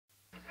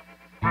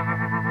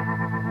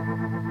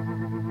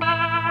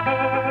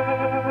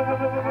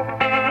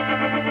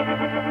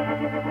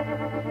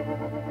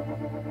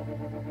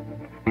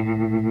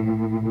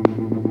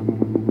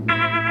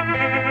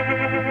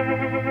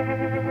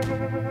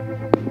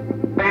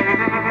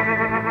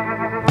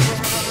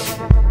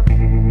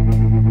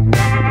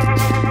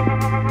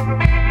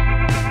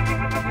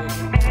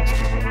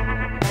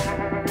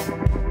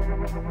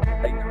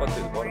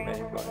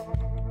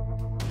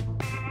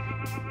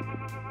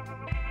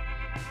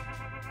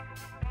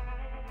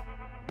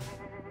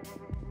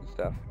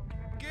stuff.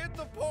 Get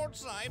the port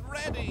side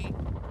ready.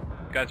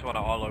 You guys want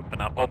to all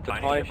open up on the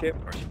tiny ship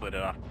or split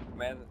it up?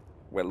 Man,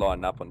 we're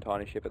lining up on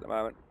tiny ship at the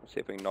moment. Let's see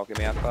if we can knock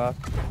him out fast.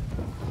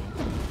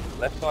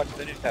 Left side,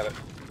 finish, have it.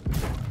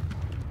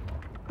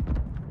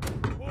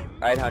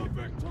 800.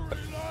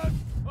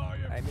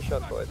 Aim your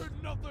shot, boys.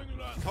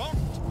 Cocked,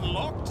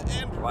 locked,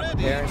 and One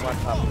ready. repairing, one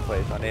pumper,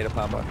 please. I need a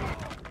pumper.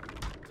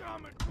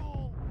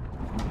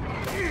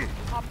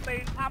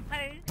 Pumping.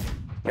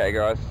 Okay,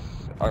 guys.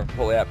 I'll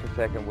pull out for a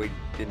second. We're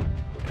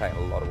taking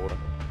a lot of water.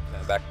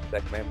 Back for a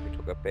second, man. We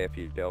took a fair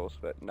few delves,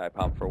 but no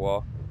pump for a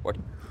while. Watch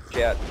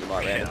out. You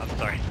might ram it. I'm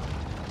sorry.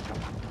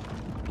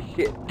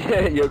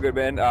 Shit. You're good,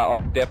 man.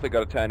 I've definitely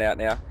got to turn out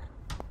now.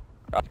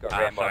 I've got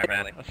ram by sorry,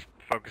 man. family. I was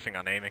focusing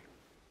on aiming.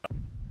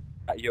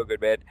 You're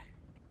good, man.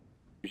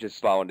 You're just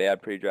slowing down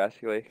pretty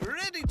drastically.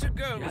 Ready to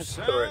go, Just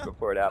sir. saw it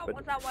before it Oh, happened.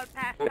 was that one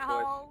past the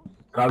hole?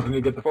 Guys, we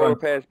need to get the 4 front.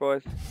 repairs,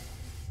 boys.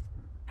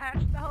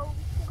 Past the hole,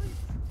 please.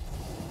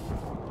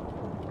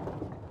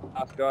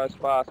 Fast, guys,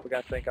 fast. We're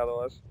going to sink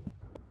otherwise.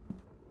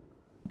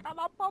 Come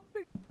on,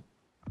 pumping.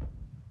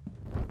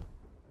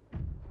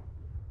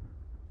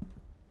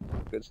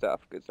 Good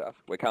stuff, good stuff.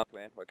 We're coming,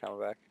 man. We're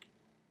coming back.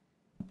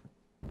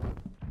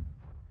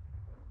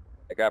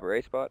 Hey, grab a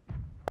respot.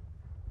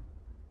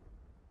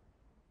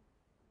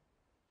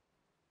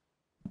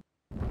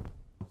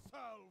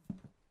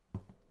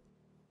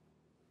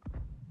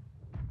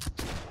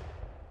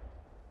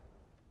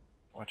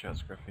 Watch out,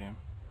 Scruffy.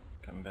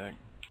 Coming back.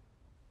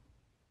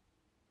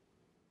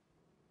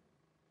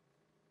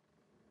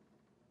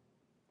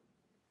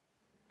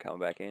 Coming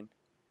back in.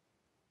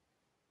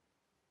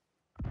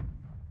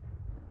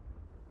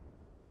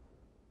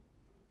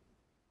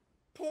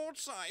 Port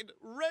side,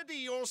 ready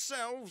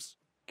yourselves.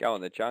 Go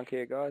on the junk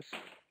here, guys.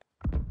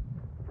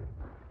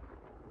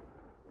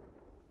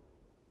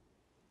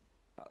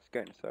 Oh,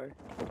 scooting, sorry.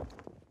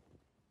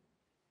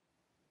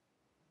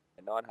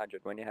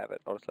 900 when you have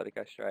it. I'll just let it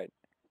go straight.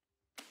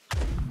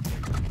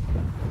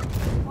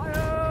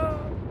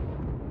 Fire!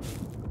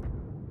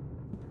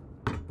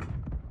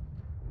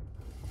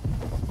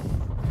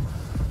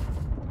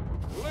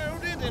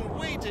 Loaded and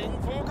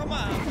waiting for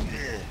command.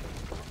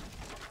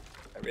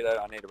 I reload,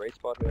 I need a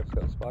respot. Whoever's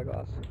got a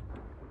spyglass.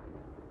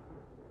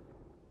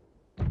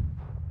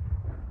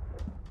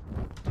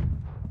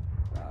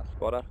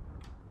 Spotter.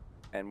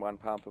 And 1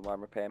 pump and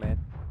 1 repairman.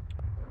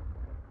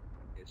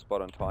 Yeah,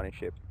 spot on tiny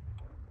ship.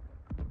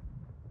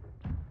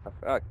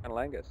 Oh,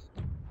 Cannonman.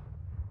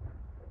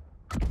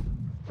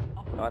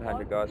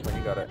 900 guys when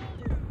you got it.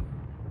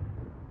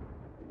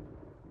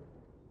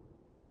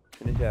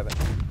 Finish have it.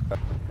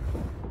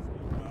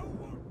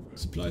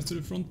 Supplies to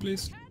the front,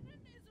 please.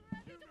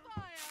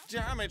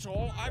 Damn it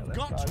all, I've left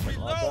got side, to right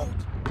reload.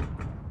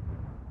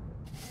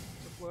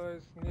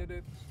 Supplies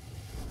needed.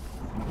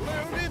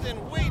 Loaded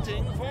and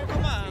waiting for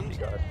command.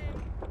 Guys.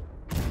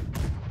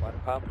 1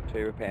 pump,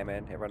 2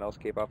 repairmen. Everyone else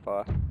keep up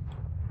fire.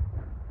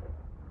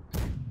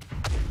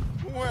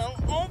 Well,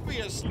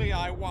 obviously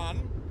I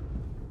won.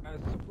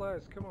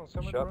 Supplies, come on,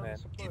 someone Shot, run man.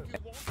 supplies.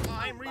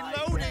 I'm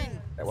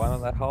reloading. Okay, 1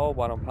 on that hole,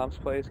 1 on pumps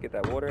please. Get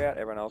that water out.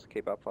 Everyone else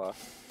keep up fire.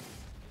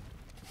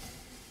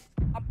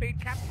 Pumping,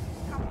 Captain.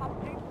 Come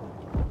pumping.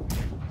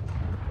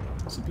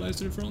 Supplies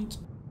to the front.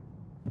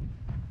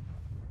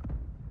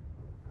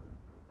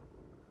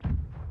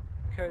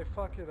 Okay,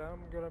 fuck it,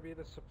 I'm gonna be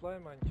the supply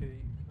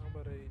monkey.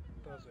 Nobody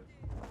does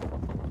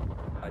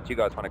it. Do you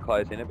guys want to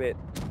close in a bit?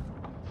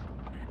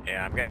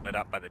 Yeah, I'm getting lit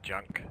up by the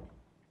junk.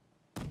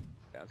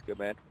 Sounds good,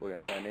 man. We're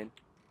going to turn in.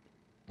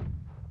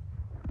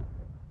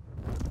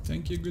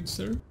 Thank you, good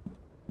sir.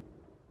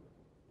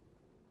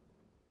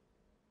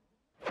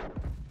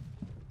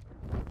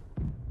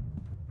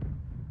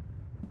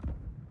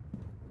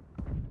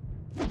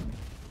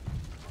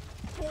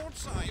 Port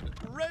side,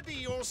 ready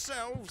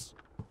yourselves.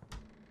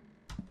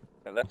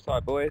 The left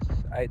side, boys.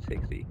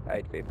 860,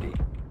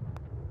 850.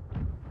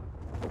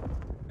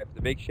 Grab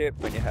the big ship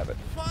when you have it.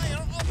 Fire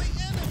on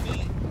the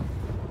enemy.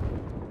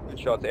 Good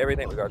shots,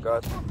 everything we got,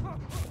 guys.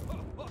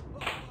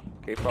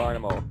 Keep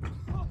firing them all.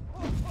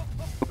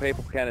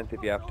 People cannons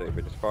if you have to,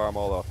 but just fire them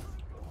all off.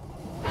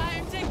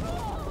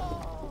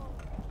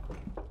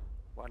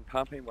 One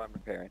pumping, 1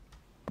 repairing.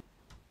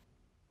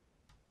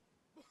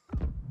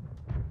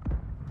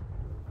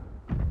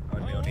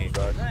 On here,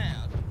 guys.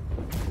 Bad.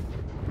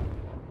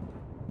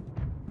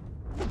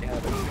 You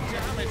have it.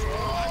 Damn it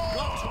all, I've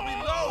got to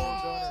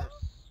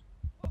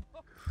reload.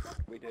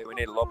 We do. We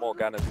need a lot more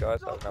gunners,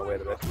 guys. I don't know where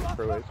the rest of the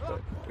crew is,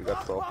 but we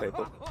got 12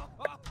 people.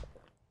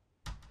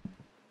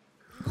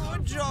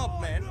 Good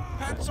job, men.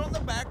 Pats on the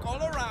back all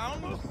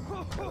around.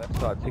 Okay, left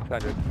side,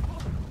 600.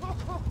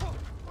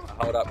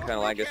 Hold up,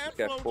 Colonel Angus. Just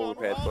go full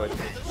repairs, boys.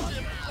 With a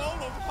ship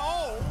full of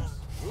holes.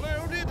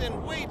 Loaded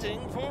and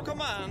waiting for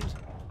command.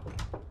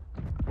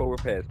 Full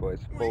repairs, boys.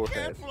 Full We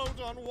can't repairs. float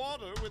on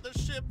water with a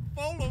ship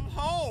full of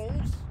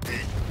holes.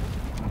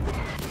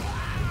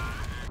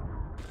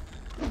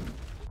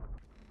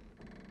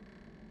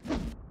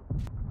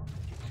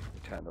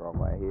 Turn the wrong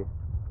way here.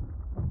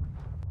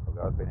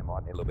 Well, guys, we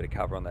might need a little bit of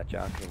cover on that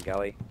junk in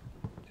galley.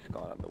 Just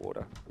going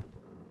underwater.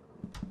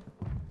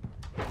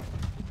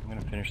 I'm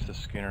gonna finish this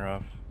schooner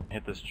off.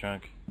 Hit this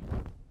junk.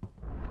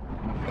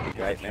 That'd be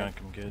great, man.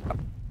 Junk, I'm good.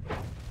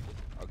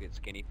 I'll get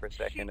skinny for a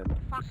second Shit, and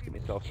just fucking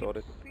get myself shit's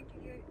sorted.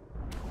 sinking it.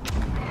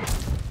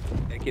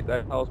 Yeah, keep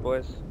those holes,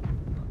 boys.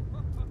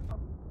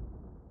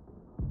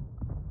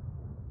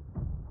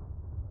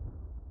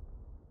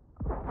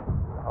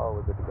 Oh,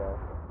 we're good to go.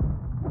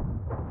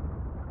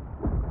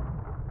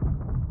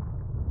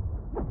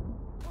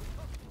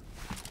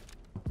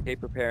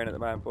 Keep preparing at the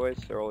moment, boys.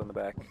 They're all in the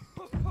back.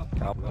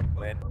 Come on,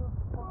 man.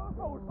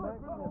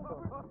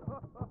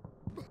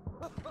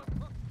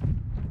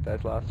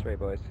 Those last three,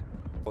 boys.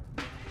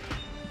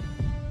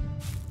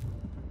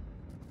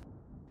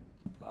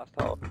 Last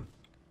hole.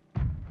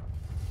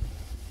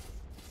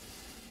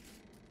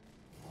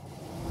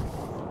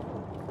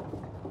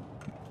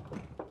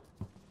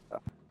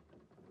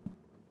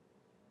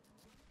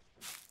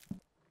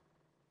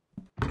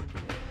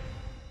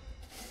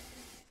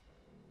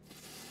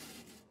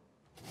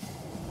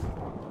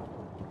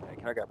 Okay,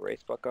 can I grab a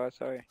race spot, guys?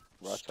 Sorry.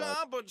 Right side.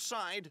 Starboard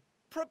side,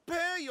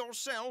 prepare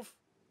yourself.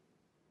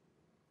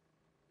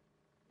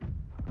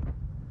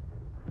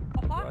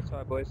 Uh-huh. Right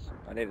side, boys.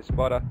 I need a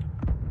spotter.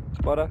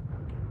 Spotter.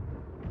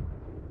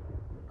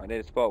 I need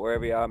a spot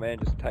wherever you are, man.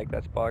 Just take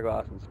that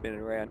spyglass and spin it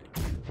around.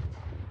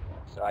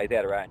 So he's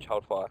out of range.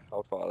 Hold fire.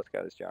 Hold fire. Let's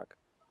go this junk.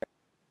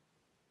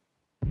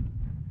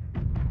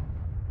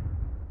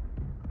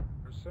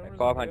 For some reason,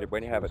 500 we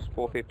when you two have it.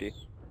 450.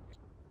 spots.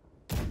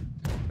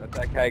 That's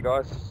okay,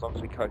 guys. As long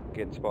as we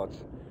get spots.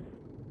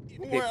 Keep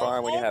Well,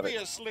 firing when you have it.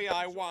 obviously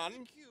I won.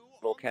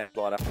 All cans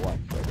line up at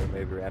once, so we'll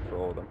move around for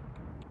all of them.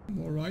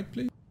 More right,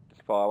 please.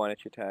 Just fire one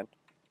at your turn.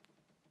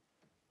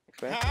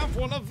 Thanks, man. Have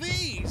one of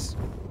these.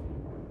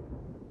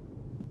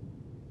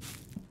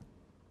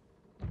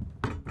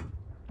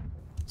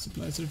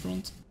 Supplies to the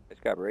front.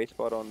 Let's grab a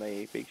respot on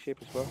the big ship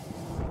as well.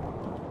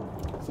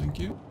 Thank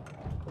you.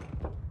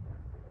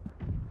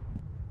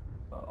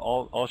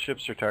 All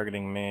ships are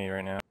targeting me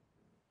right now.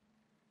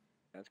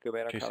 That's good,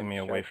 man. I'll Chasing come me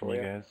straight away from for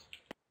you guys.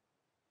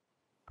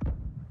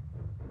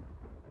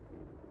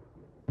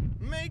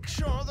 Make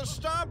sure the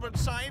starboard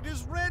side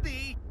is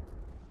ready.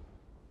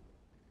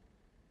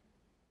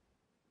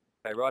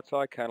 Okay, right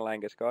side, Colonel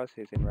Angus, guys.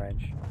 He's in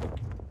range.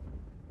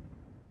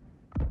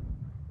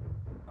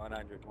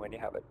 900 when you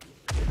have it.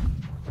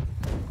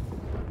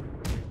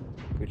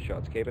 Good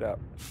shots. Keep it up.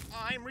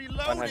 I'm 100.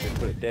 reloading.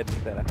 Put it dead in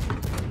the center.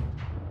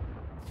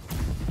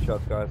 Good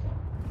shots, guys.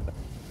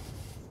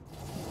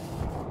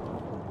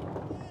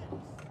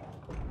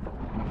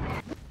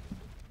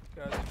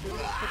 Guys, if you need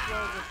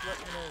supplies, just let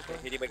me know,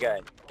 okay? Hit him again.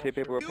 Two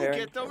people You repairing.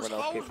 get those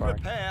Everyone else keep holes firing.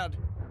 repaired.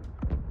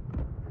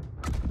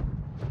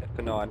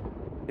 For 9.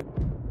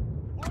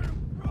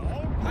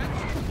 All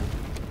patched.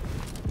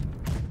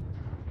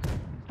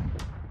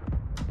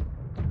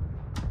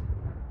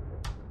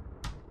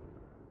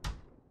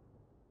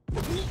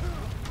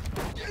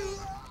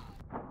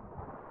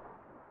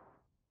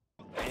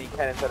 Any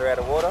cannons that are out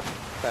of water?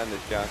 Turn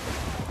this junk.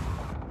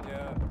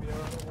 Yeah, we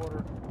are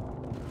underwater.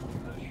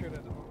 Shoot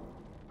at them.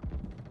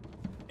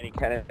 Any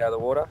cannons out of the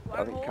water?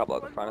 I think a couple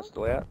at the front are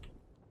still out.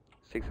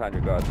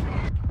 600, guys.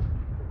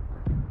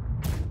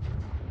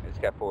 Let's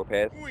get 4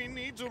 repairs. We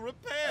need to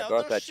repair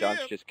Guys, the that ship.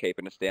 junk's just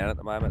keeping us down at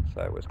the moment,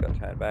 so we've just got to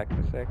turn back for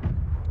a sec.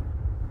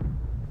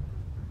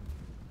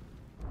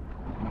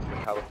 It's the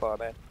cover fire,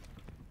 man.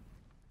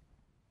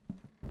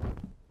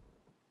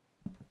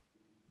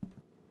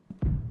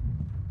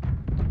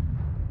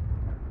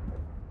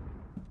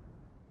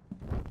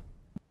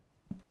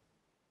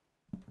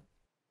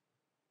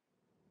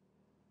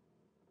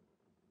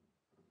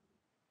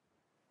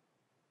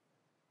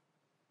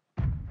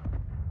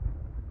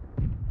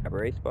 Have a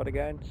respot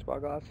again,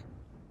 spyglass.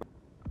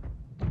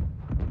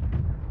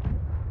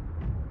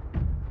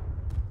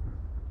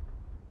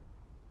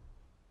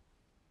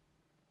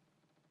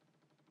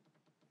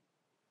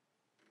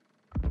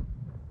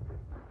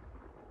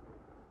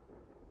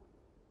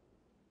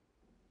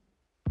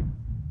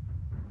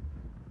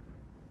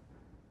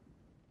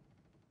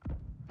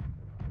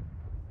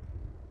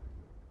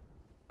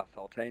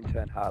 Whole team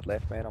turn hard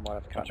left, man. I might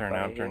have to cut Turn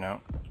out, turn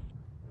out.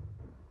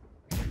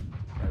 Okay,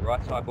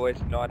 right side, boys.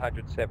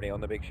 970 on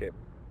the big ship.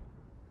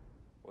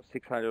 Or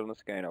 600 on the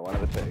schooner, one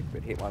of the two,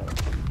 but hit one of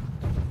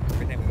them.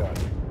 Everything we got.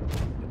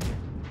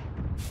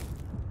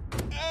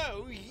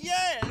 Oh,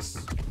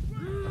 yes!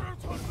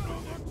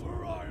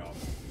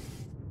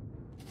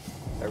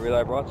 So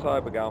reload right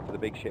side, we're going for the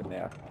big ship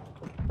now.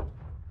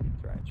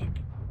 It's range.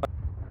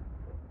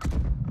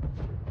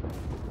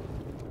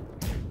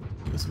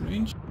 Give us a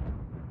range.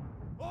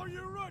 Are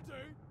you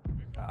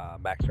ready?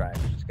 Max range,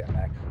 just go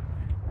max.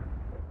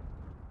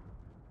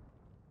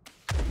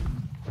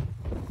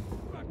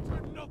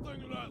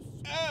 Nothing less.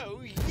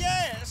 Oh,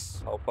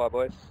 yes! Hold fire,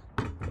 boys.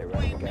 They're We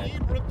running again.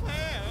 need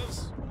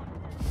repairs.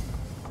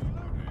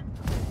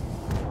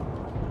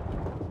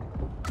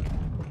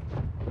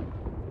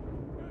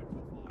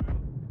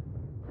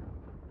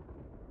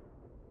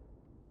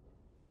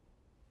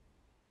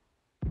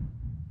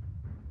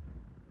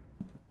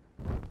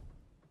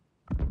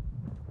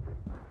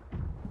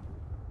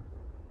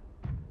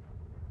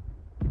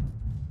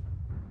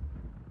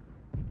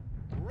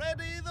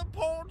 ready the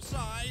port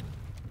side.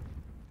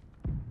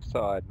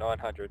 Side,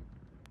 900.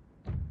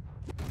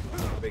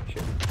 Big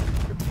ship.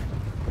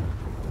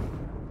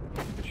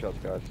 Good shots,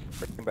 guys.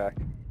 Bring him back.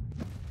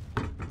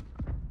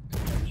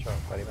 Shot,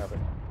 let him have it.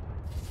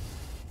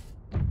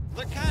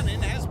 The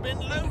cannon has been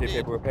 2 loaded.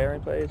 people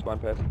repairing, please. 1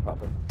 person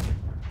pumping.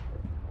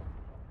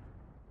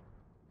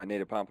 I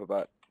need a pumper,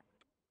 but...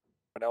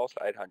 What else?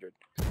 800.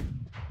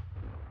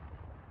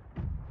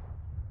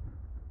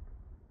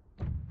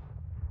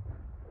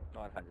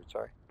 $900,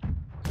 sorry.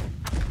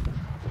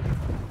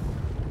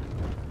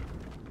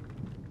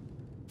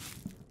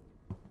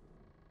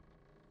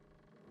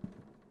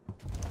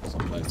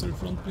 Supplies to the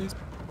front, please.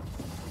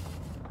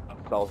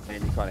 South,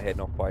 man, you're kind of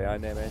heading off by your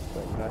own there, man.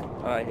 So, you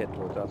know. Oh, you're heading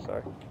towards us,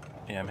 sorry.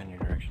 Yeah, I'm in your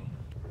direction.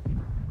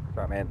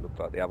 Sorry, man, it looked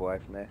like the other way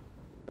from there.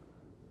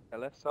 The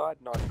left side,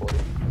 940.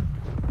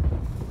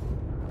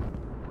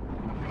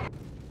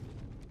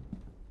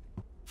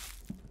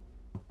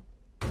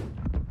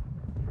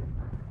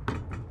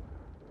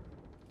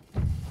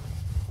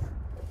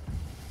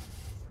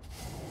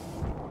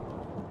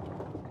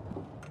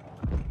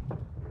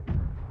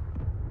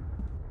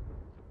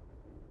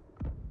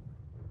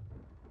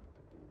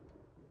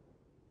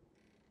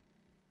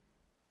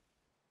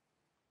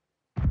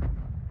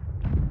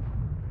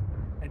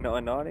 At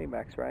 990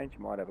 max range,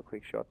 you might have a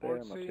quick shot there,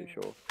 I'm not too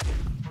sure.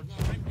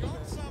 I've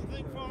got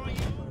something for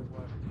you.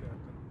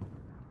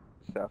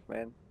 South,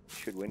 man,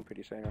 should win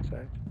pretty soon, I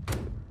say.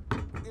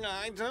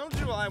 I told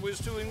you I was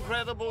too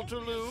incredible to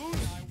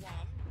lose.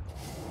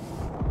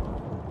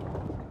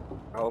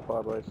 Roll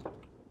 5, boys.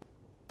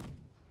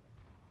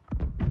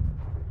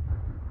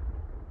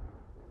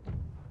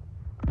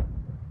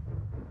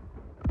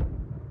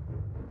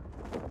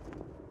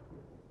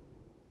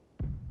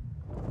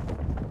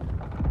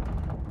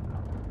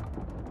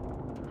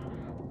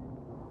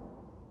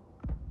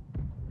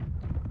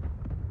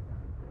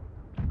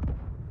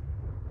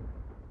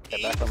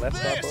 Get back on left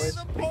side, boys.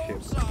 The Big port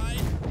ship. side.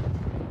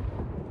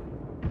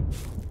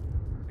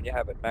 When you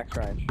have it, max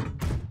range.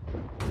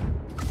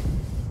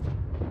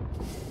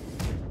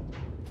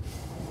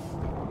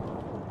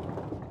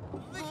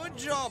 Good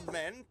job,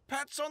 men.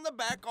 Pats on the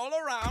back all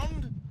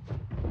around.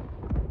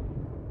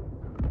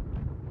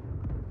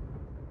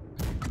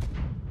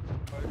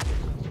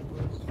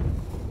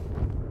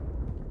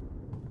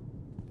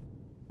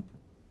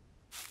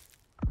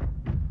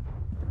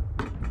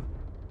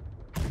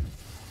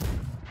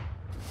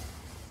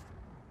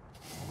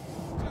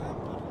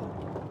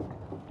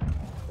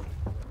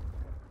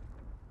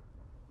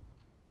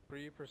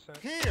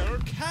 Here,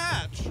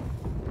 catch!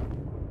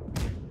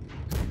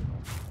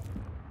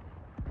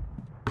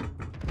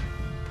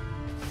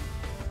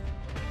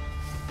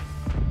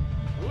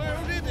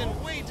 Loaded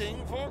and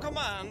waiting for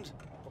command.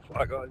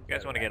 I got You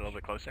guys want to get a little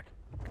bit closer?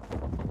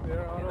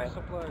 They're out Yeah, of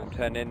supplies. I'm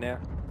turning in now.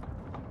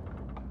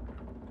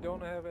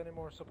 Don't have any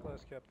more supplies,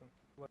 Captain.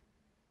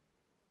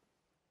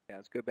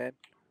 Sounds good, man.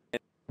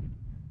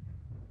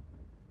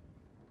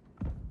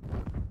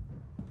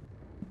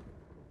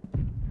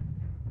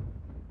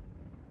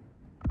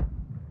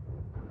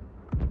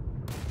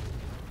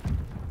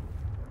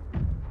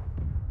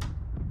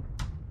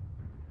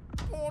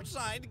 Port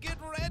side, get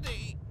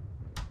ready.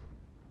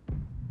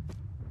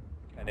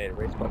 I need a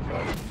respawn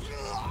side.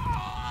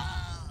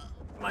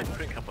 Mind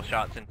putting a couple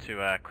shots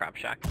into Crab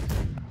Shack?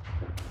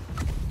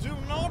 Do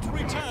not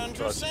return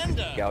to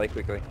sender. Galley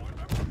quickly.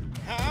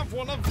 Have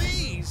one of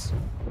these.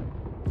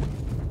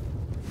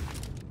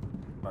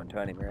 I'm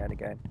turning around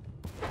again.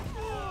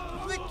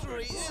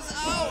 Victory is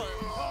ours.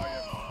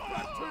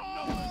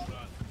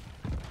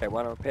 Okay,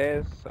 1 on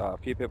repairs, a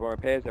few people on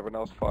repairs, everyone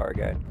else fire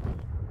again.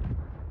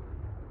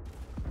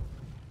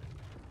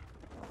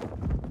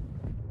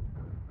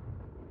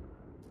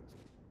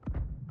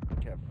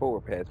 Okay, 4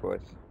 repairs,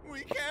 boys.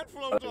 We can't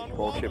float on These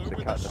 4 water ships are with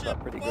a cutting us ship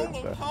up pretty full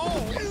good, of so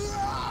holes.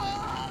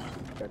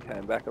 go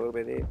turn back a little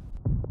bit here.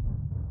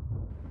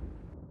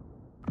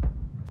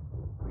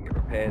 We get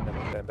repaired, then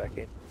we'll turn back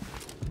in.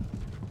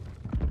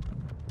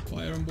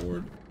 Fire on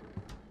board.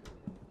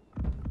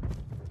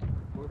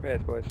 4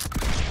 repairs, boys.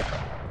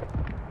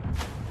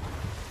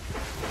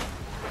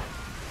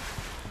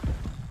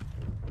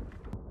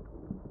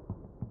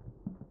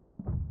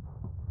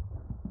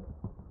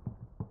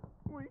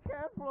 We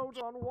can't float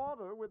on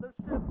water with a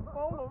ship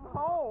full of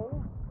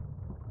holes.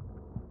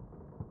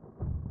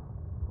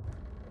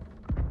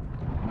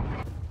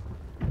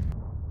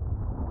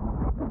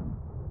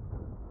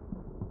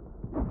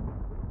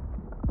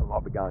 I'll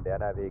be going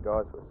down over here,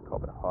 guys. We're just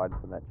copping a hiding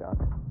from that junk.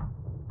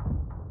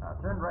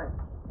 Turn right.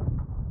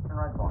 Turn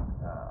right, Bond.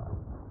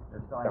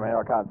 I mean,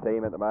 I can't see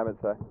him at the moment,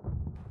 so.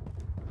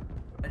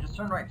 Just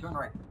turn right, turn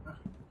right.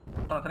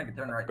 Don't think it,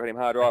 turn right. Got him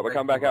hard right. We're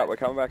coming back up. We're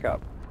coming back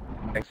up.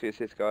 Thanks for your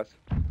assist, guys.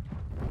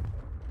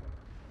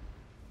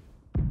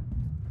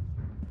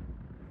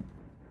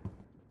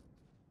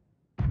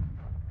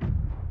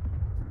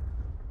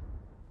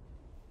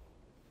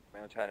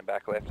 I'm turning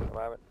back left at the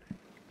moment.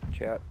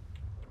 Watch out.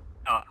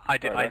 Oh, I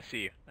Sorry, I mate.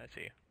 see you. I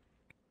see you.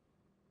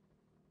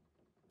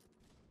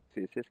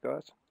 See assist,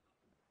 guys.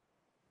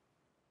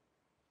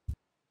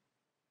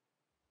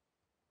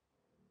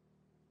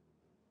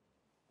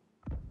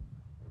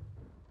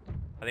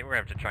 I think we're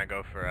gonna have to try and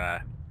go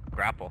for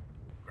grapple.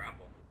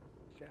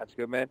 Sounds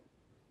good, man.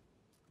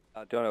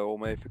 Don't all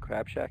move for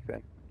Crab Shack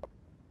then.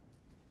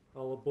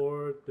 All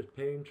aboard the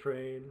pain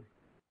train.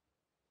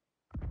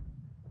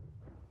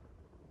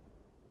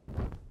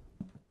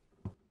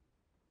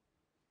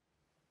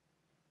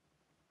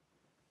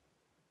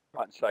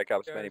 Try and soak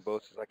up as many Guys.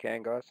 bullets as I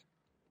can, guys.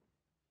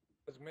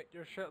 Let's make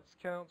your shots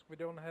count. We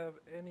don't have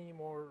any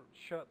more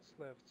shots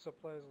left,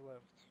 supplies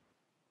left.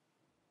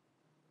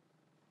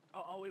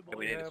 Do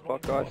we need a have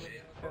spot, only guys? one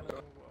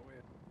cannon, what we-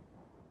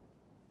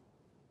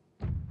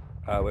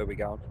 Where are we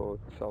going for,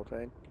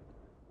 Saltine?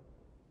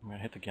 I'm gonna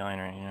hit the Galleon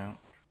right now.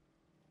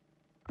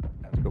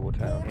 That's good, we'll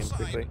turn on him Broadside,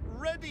 quickly.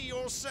 ready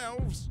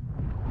yourselves.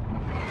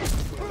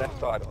 Left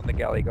side on the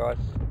galley, guys.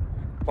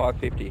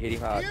 550, hit him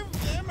hard. Give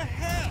them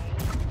hell.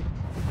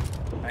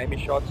 Aim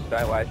your shots,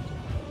 don't waste.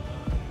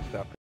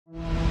 Stuff.